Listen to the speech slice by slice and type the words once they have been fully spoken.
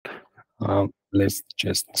Let's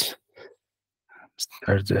just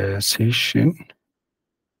start the session.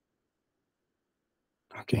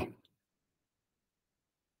 Okay.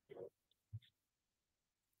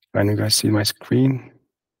 Can you guys see my screen?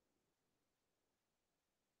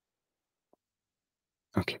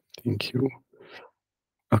 Okay, thank you.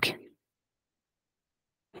 Okay.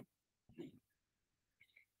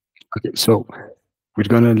 Okay, so we're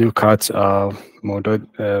gonna look at model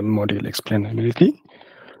explainability.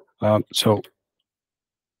 So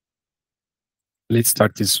let's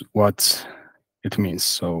start with what it means.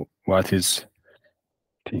 So what is?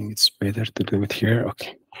 I think it's better to do it here.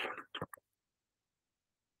 Okay.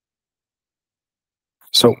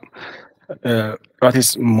 So what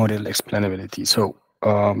is model explainability? So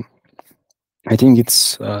I think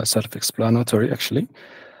it's self-explanatory actually.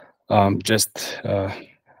 But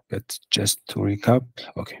just to recap.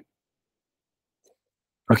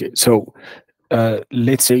 Okay, so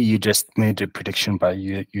let's say you just made a prediction by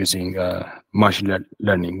using a machine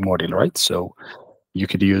learning model, right? So you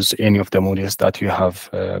could use any of the models that you have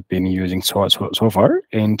been using so far,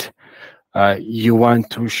 and you want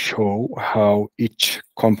to show how each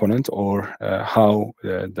component or how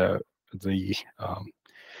the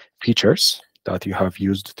features that you have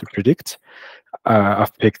used to predict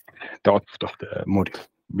affect the output of the model,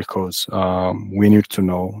 because we need to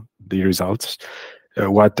know the results,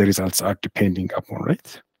 what the results are depending upon,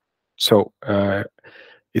 right? So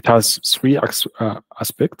it has three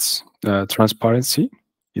aspects. Transparency,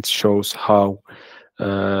 it shows how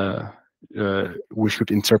we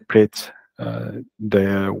should interpret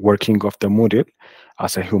the working of the model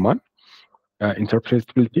as a human.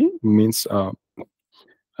 Interpretability means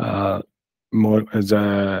more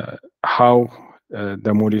how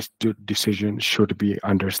the model's decision should be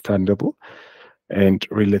understandable and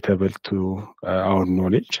relatable to our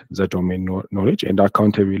knowledge, the domain knowledge. And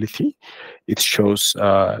accountability, it shows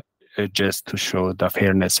just to show the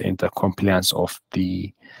fairness and the compliance of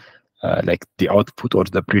the like the output or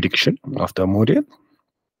the prediction of the model,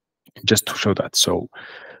 just to show that. So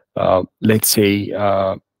let's say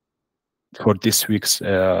for this week's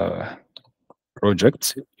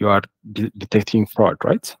project, you are detecting fraud,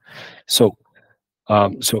 right? So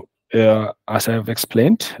as I have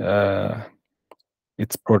explained,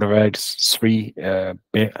 it provides three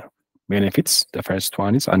benefits. The first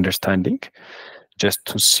one is understanding, just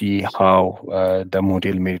to see how the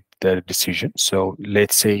model made the decision. So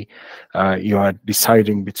let's say you are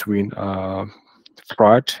deciding between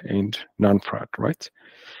fraud and non-fraud, right?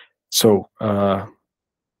 So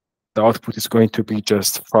the output is going to be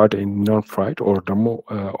just fraud and non-fraud, or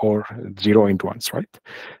or 0 and 1s, right?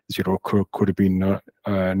 0 could be not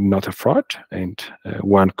a fraud, and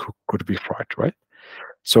 1 could be fraud, right?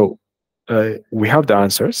 So we have the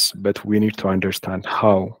answers, but we need to understand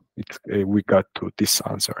how we got to this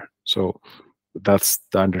answer. So that's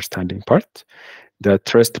the understanding part. The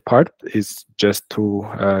trust part is just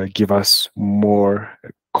to give us more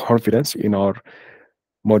confidence in our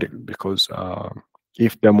model, because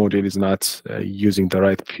if the model is not using the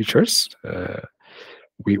right features,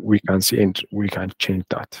 we can see and we can change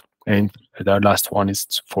that. And the last one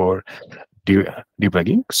is for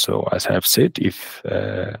debugging. So as I have said, if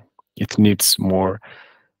it needs more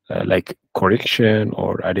like correction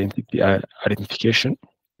or identification,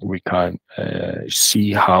 we can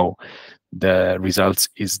see how the results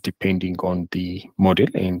is depending on the model,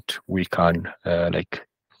 and we can like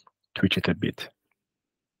tweak it a bit.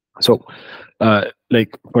 So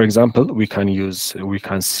like for example, we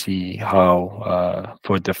can see how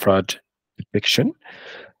for the fraud detection,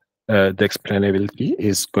 the explainability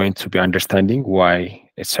is going to be understanding why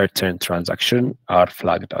a certain transaction are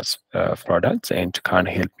flagged as fraudulent, and can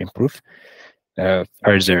help improve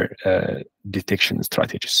further detection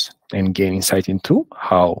strategies and gain insight into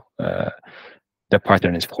how the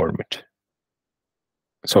pattern is formed.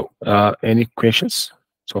 So any questions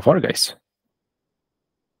so far, guys?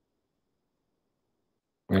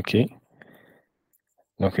 Okay.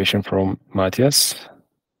 No question from Matthias.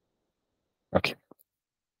 Okay.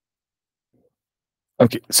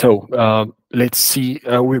 Okay, so let's see.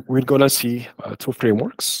 We're gonna see two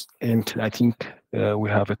frameworks, and I think we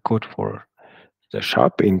have a code for the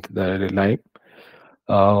SHAP and the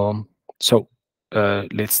Reliable. So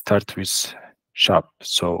let's start with SHAP.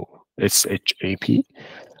 So SHAP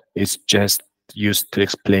is just used to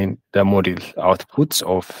explain the model outputs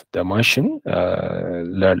of the machine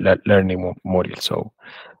learning model. So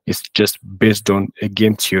it's just based on a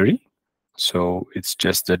game theory. So it's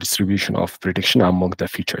just the distribution of prediction among the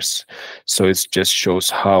features. So it just shows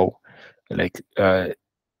how, like,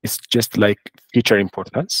 it's just like feature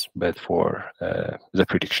importance, but for the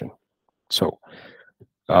prediction. So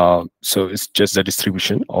so it's just the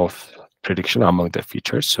distribution of prediction among the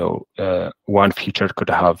features. So one feature could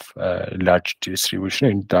have a large distribution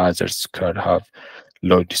and the others could have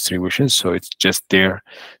low distribution. So it's just there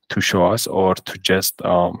to show us or to just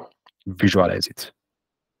visualize it.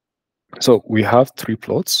 So we have three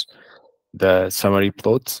plots: the summary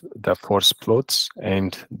plot, the force plots,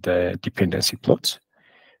 and the dependency plots.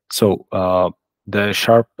 So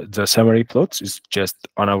the summary plots is just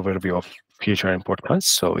an overview of feature importance.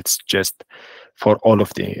 So it's just for all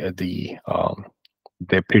of the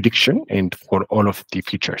prediction and for all of the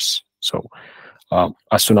features. So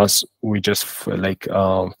as soon as we just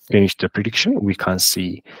finish the prediction, we can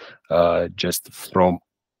see just from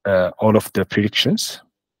all of the predictions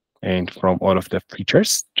and from all of the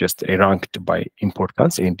features, just ranked by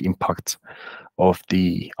importance and impact of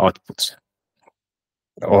the outputs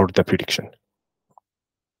or the prediction.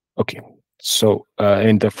 Okay, so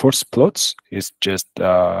and the force plots is just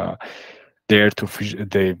there to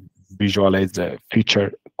they visualize the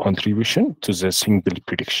feature contribution to the single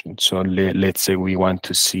prediction. So let's say we want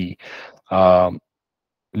to see, um,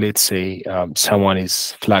 let's say someone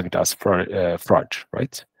is flagged as fraud,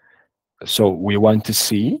 right? So we want to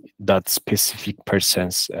see that specific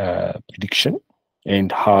person's prediction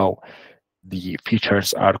and how the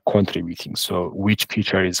features are contributing. So which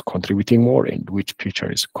feature is contributing more and which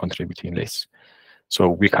feature is contributing less. So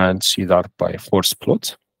we can see that by force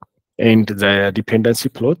plot. And the dependency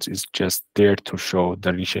plot is just there to show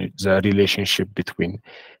the relationship between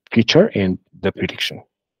feature and the prediction.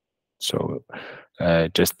 So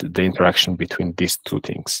just the interaction between these two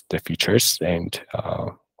things, the features and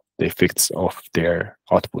the effects of their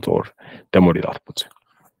output or the model output.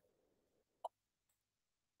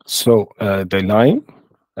 So the line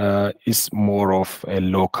is more of a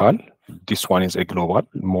local. This one is a global.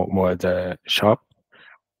 More the sharp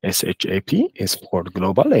SHAP is for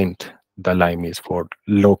global, and the lime is for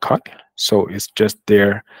local. So it's just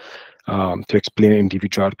there to explain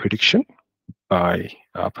individual prediction by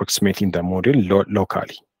approximating the model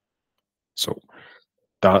locally. So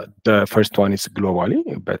the first one is globally,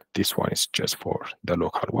 but this one is just for the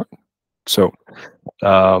local one. So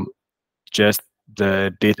just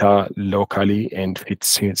the data locally and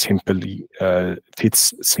fits simple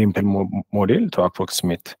model to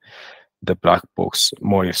approximate the black box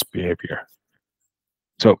models behavior.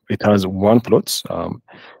 So it has one plot,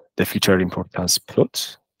 the feature importance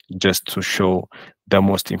plot, just to show the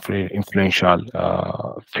most influential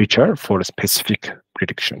feature for a specific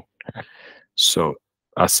prediction. So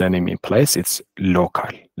as the name implies, it's local,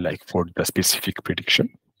 like for the specific prediction.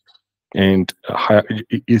 And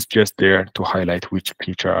it is just there to highlight which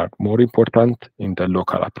feature are more important in the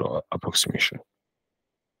local approximation.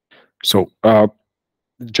 So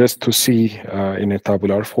just to see in a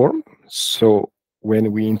tabular form, so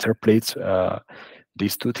when we interpolate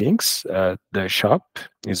these two things, the SHAP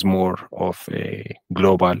is more of a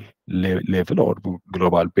global level or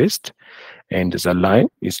global based, and the line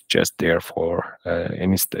is just there for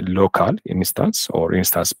local instance or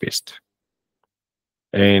instance based.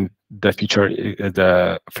 And the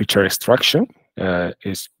feature extraction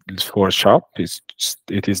is for SHAP.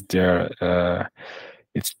 It is there.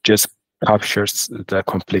 It just captures the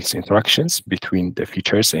complex interactions between the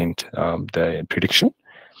features and the prediction.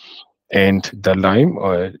 And the lime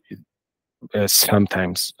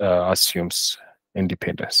sometimes assumes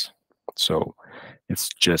independence. So it's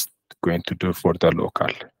just going to do for the local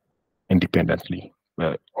independently,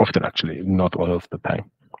 often actually, not all of the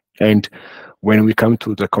time. And when we come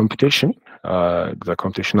to the computation, the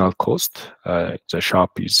computational cost, the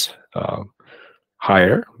SHAP is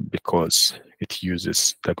higher because it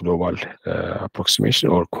uses the global approximation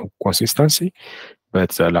or consistency,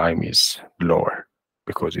 but the lime is lower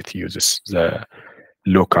because it uses the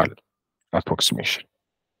local approximation.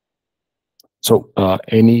 So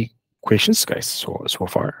any questions, guys, so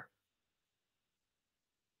far?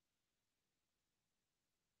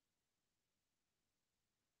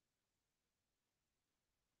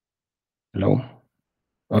 Hello?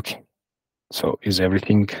 Okay. So is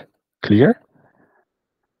everything clear?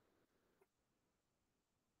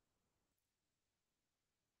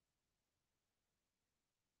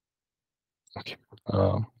 Okay.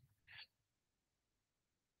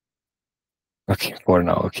 Okay, for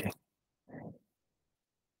now, okay.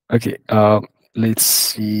 Okay, let's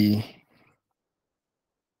see.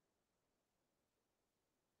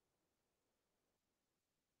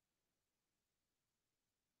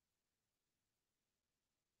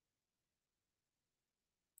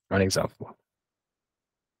 An example.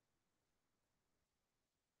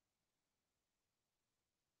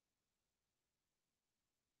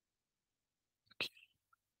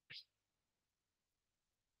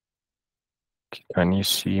 Can you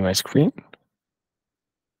see my screen?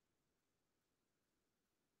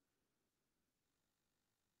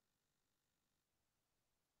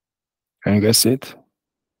 Can you guys see it?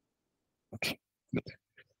 Okay. Good.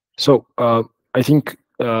 So I think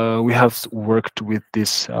we have worked with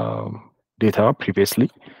this data previously.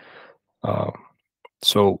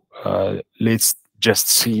 So let's just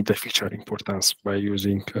see the feature importance by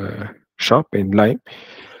using Shop and Lime.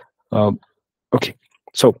 Okay,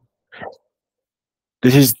 so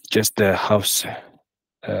this is just the house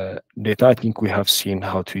data. I think we have seen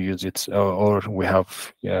how to use it, or we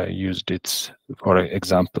have used it, for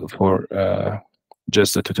example, for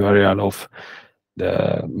just a tutorial of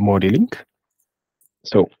the modeling.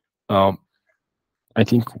 So I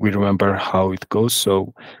think we remember how it goes.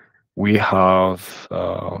 So we have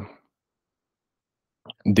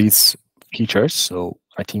these features. So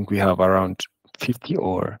I think we have around 50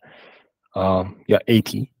 or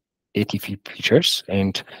 80 features,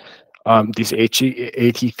 and these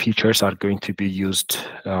 80 features are going to be used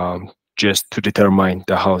just to determine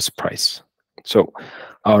the house price. So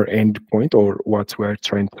our endpoint, or what we're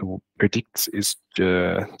trying to predict, is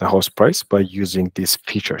the house price by using these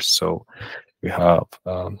features. So we have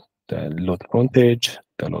the lot frontage,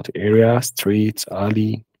 the lot area, streets,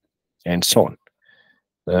 alley, and so on.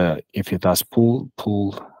 If it has pool,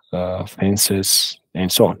 fences,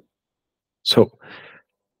 and so on. So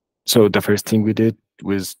the first thing we did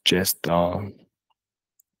was just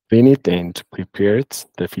clean it and prepare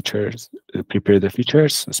the features,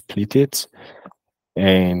 split it,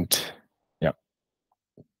 and yeah.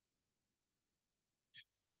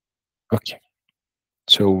 Okay.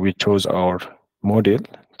 So we chose our model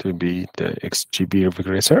to be the XGB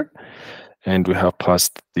regressor, and we have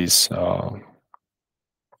passed this,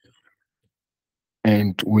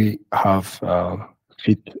 and we have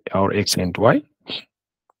fit our X and Y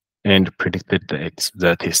and predicted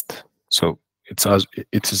the test. So it has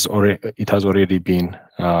already been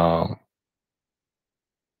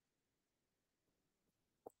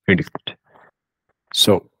predicted.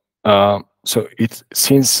 So it's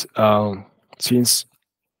since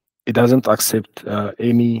it doesn't accept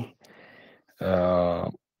any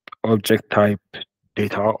object type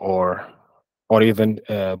data, or even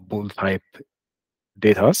bool type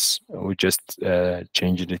data, we just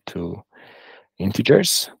changed it to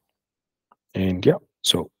integers. And yeah,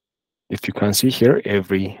 so if you can see here,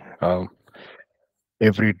 every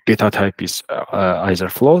data type is either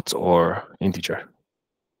float or integer.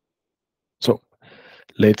 So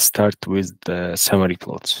let's start with the summary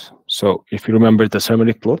plots. So if you remember, the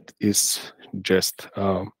summary plot is just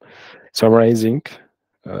summarizing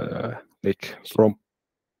like from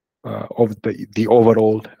of the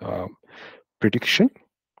overall prediction,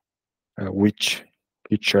 which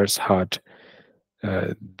features had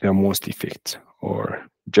the most effect, or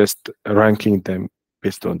just ranking them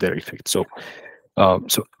based on their effect. So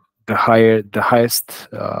so the highest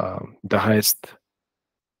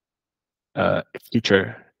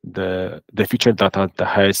feature, the feature that had the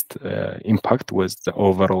highest impact was the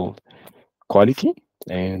overall quality,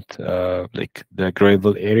 and like the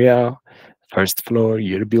gravel area, first floor,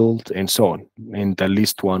 year built, and so on. And the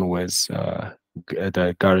least one was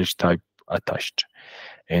the garage type attached,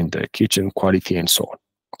 and the kitchen quality, and so on.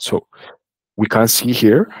 So we can see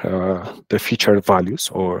here the feature values,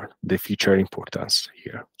 or the feature importance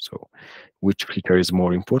here. So which feature is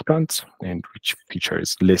more important and which feature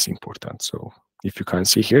is less important. So if you can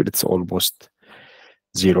see here, it's almost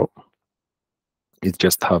 0. It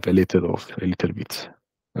just have a little bit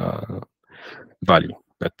value.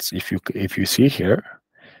 But if you see here,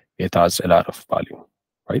 it has a lot of value,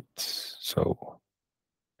 right? So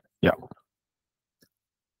yeah.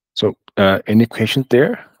 So any questions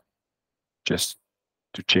there? Just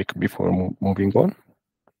to check before moving on.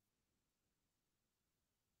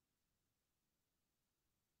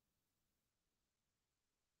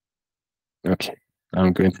 Okay,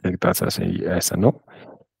 I'm going to take that as a yes and no.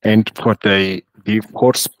 And for the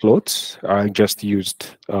course plots, I just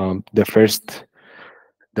used the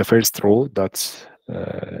first row that's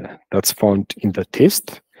found in the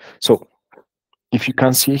test. So if you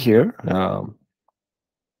can see here,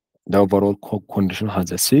 the overall condition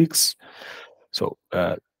has a 6. So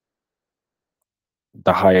the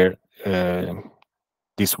higher,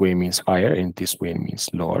 this way means higher, and this way means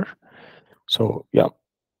lower. So yeah.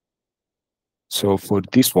 So for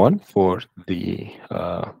this one, for the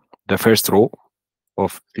first row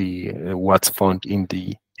of the what's found in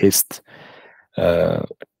the test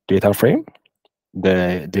data frame,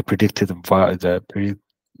 the predicted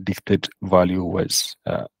value was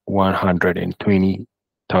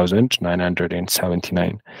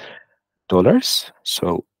 120,979 dollars.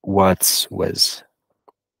 So what was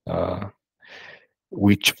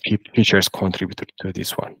which features contributed to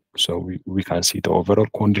this one? So we can see the overall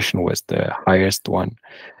condition was the highest one,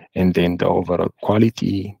 and then the overall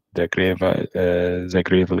quality, the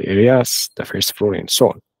gravel areas, the first floor, and so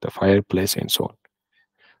on, the fireplace, and so on.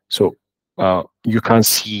 So you can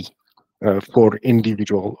see for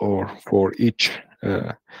individual or for each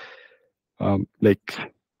like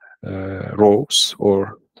rows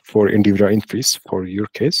or for individual entries for your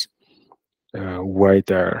case, why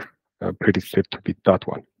they're predicted to be that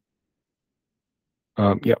one.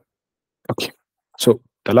 Yeah, okay. So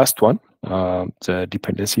the last one, the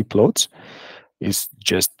dependency plots, is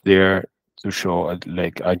just there to show,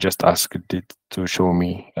 like I just asked it to show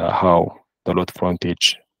me how the load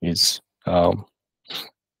frontage is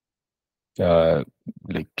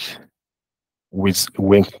like with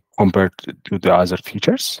when compared to the other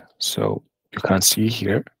features. So you can see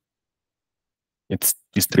here it's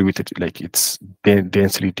distributed, like it's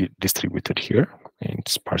densely distributed here and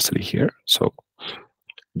sparsely here. So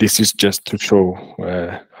this is just to show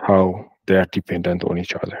how they are dependent on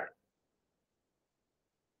each other.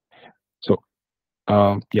 So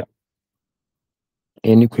yeah,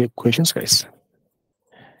 any quick questions, guys?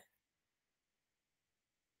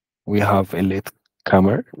 We have a late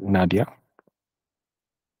comer, Nadia.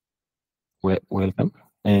 Welcome.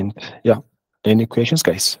 And yeah, any questions,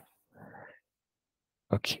 guys?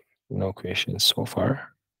 Okay, no questions so far.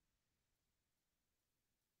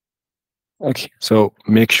 Okay, so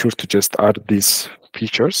make sure to just add these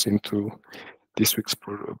features into this week's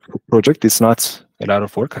project. It's not a lot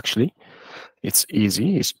of work, actually. It's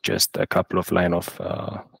easy. It's just a couple of line of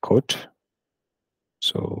code.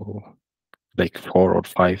 So like 4 or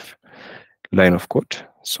 5 line of code.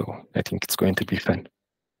 So I think it's going to be fun.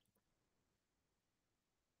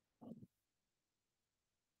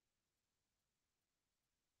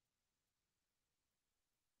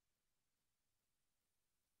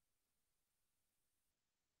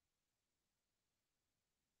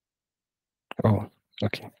 Oh,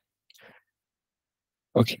 okay.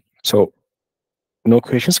 Okay, so no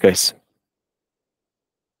questions, guys.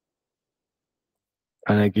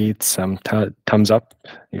 Can I get some thumbs up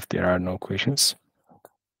if there are no questions?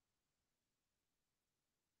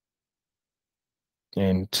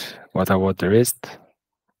 And what about the rest?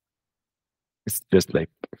 It's just like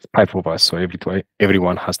 5 of us, so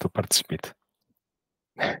everyone has to participate.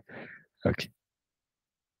 Okay.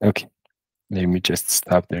 Okay. Let me just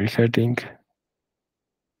stop the recording.